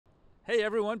Hey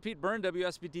everyone, Pete Byrne,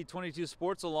 WSBT-22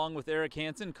 Sports, along with Eric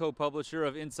Hansen, co-publisher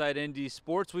of Inside ND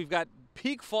Sports. We've got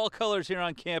peak fall colors here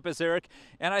on campus, Eric,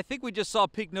 and I think we just saw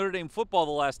peak Notre Dame football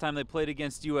the last time they played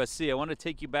against USC. I want to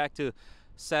take you back to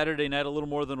Saturday night a little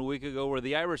more than a week ago, where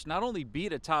the Irish not only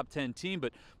beat a top 10 team,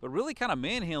 but really kind of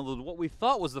manhandled what we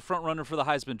thought was the front runner for the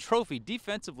Heisman Trophy.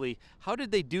 Defensively, how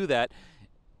did they do that?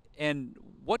 And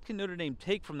what can Notre Dame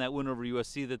take from that win over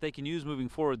USC that they can use moving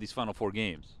forward these final four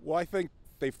games? Well, I think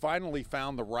they finally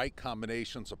found the right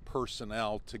combinations of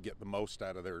personnel to get the most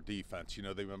out of their defense. You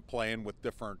know, they've been playing with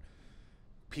different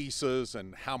pieces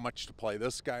and how much to play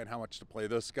this guy and how much to play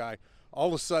this guy. All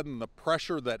of a sudden, the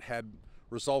pressure that had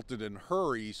resulted in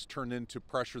hurries turned into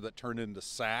pressure that turned into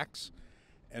sacks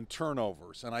and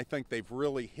turnovers. And I think they've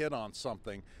really hit on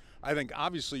something. I think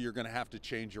obviously you're going to have to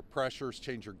change your pressures,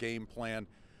 change your game plan,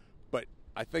 but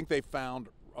I think they found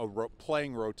a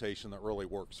playing rotation that really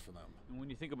works for them. And when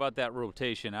you think about that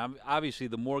rotation, obviously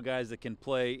the more guys that can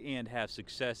play and have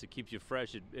success, it keeps you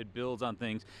fresh, it builds on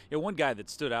things. You know, one guy that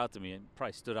stood out to me and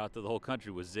probably stood out to the whole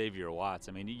country was Xavier Watts.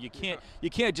 I mean, you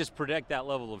can't just predict that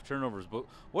level of turnovers, but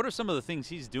what are some of the things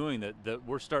he's doing that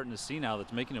we're starting to see now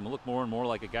that's making him look more and more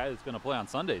like a guy that's going to play on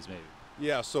Sundays maybe?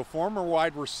 Yeah, so former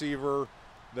wide receiver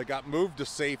that got moved to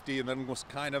safety and then was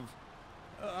kind of,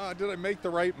 did I make the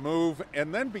right move?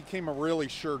 And then became a really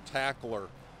sure tackler.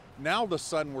 Now all of a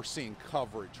sudden we're seeing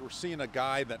coverage. We're seeing a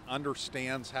guy that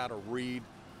understands how to read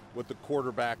what the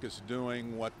quarterback is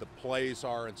doing, what the plays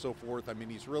are, and so forth. I mean,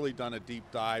 he's really done a deep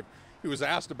dive. He was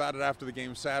asked about it after the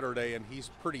game Saturday, and he's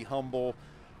pretty humble,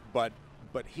 but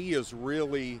he has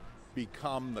really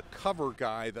become the cover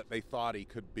guy that they thought he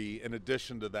could be, in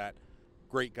addition to that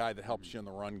great guy that helps you in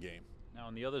the run game. Now,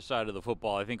 on the other side of the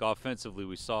football, I think offensively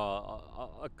we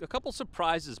saw a couple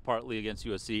surprises partly against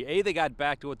USC. They got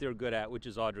back to what they were good at, which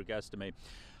is Audric Estime.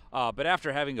 But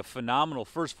after having a phenomenal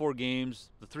first four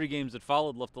games, the three games that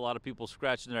followed left a lot of people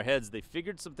scratching their heads. They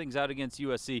figured some things out against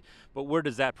USC, but where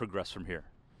does that progress from here?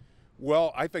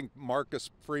 Well, I think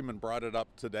Marcus Freeman brought it up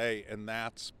today, and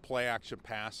that's play-action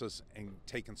passes and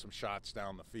taking some shots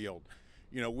down the field.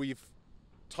 You know, we've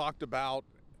talked about,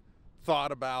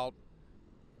 thought about,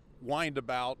 whined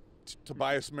about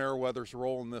Tobias Merriweather's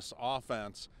role in this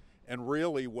offense, and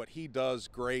really what he does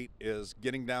great is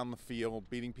getting down the field,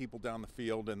 beating people down the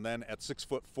field, and then at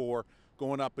 6'4",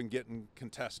 going up and getting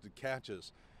contested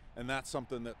catches. And that's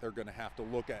something that they're going to have to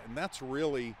look at, and that's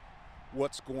really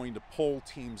what's going to pull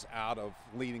teams out of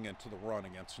leaning into the run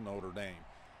against Notre Dame.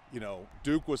 You know,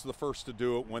 Duke was the first to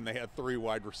do it when they had three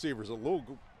wide receivers. A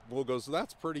little goes,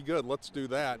 that's pretty good, let's do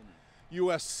that.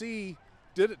 USC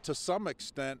did it to some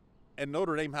extent, and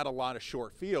Notre Dame had a lot of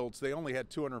short fields. They only had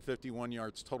 251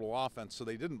 yards total offense, so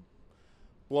they didn't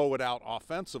blow it out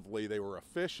offensively. They were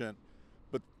efficient,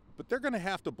 but they're going to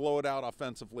have to blow it out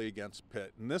offensively against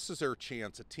Pitt. And this is their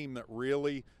chance, a team that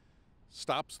really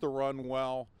stops the run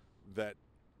well, that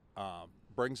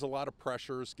brings a lot of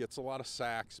pressures, gets a lot of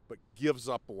sacks, but gives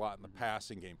up a lot in the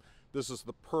passing game. This is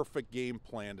the perfect game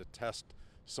plan to test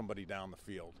somebody down the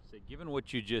field. So given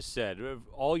what you just said,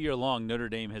 all year long Notre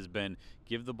Dame has been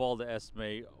give the ball to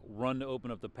Estime, run to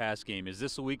open up the pass game. Is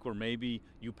this a week where maybe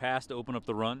you pass to open up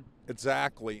the run?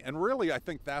 Exactly, and really I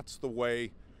think that's the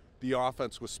way the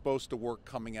offense was supposed to work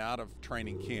coming out of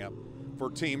training camp. For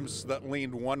teams that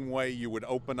leaned one way, you would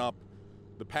open up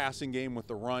the passing game with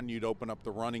the run, you'd open up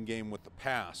the running game with the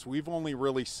pass. We've only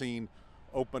really seen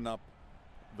open up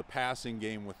the passing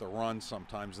game with the run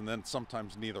sometimes, and then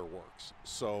sometimes neither works.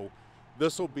 So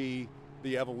this will be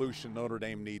the evolution Notre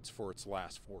Dame needs for its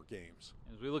last four games.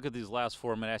 As we look at these last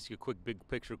four, I'm going to ask you a quick big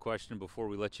picture question before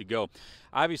we let you go.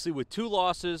 Obviously with two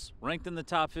losses, ranked in the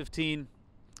top 15,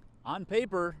 on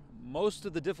paper, most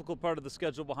of the difficult part of the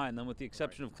schedule behind them with the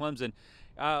exception of Clemson.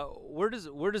 Where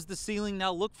does the ceiling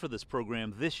now look for this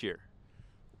program this year?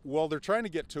 Well, they're trying to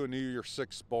get to a New Year's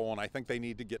Six bowl, and I think they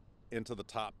need to get into the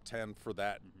top 10 for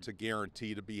that to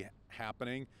guarantee to be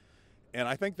happening. And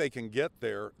I think they can get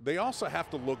there. They also have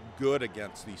to look good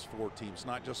against these four teams,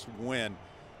 not just win,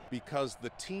 because the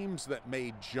teams that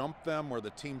may jump them or the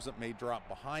teams that may drop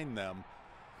behind them,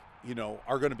 you know,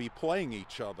 are going to be playing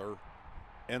each other.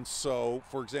 And so,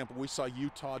 for example, we saw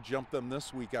Utah jump them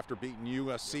this week after beating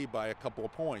USC by a couple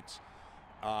of points.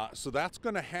 So that's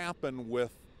going to happen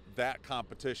with that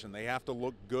competition. They have to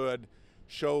look good,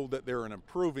 show that they're an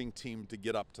improving team to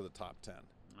get up to the top 10.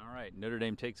 All right, Notre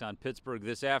Dame takes on Pittsburgh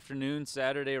this afternoon,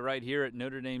 Saturday, right here at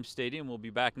Notre Dame Stadium. We'll be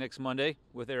back next Monday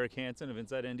with Eric Hansen of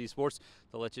Inside ND Sports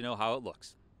to let you know how it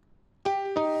looks.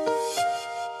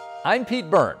 I'm Pete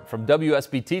Byrne from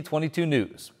WSBT-22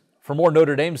 News. For more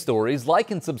Notre Dame stories,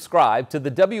 like and subscribe to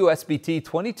the WSBT-22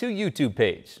 YouTube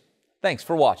page. Thanks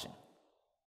for watching.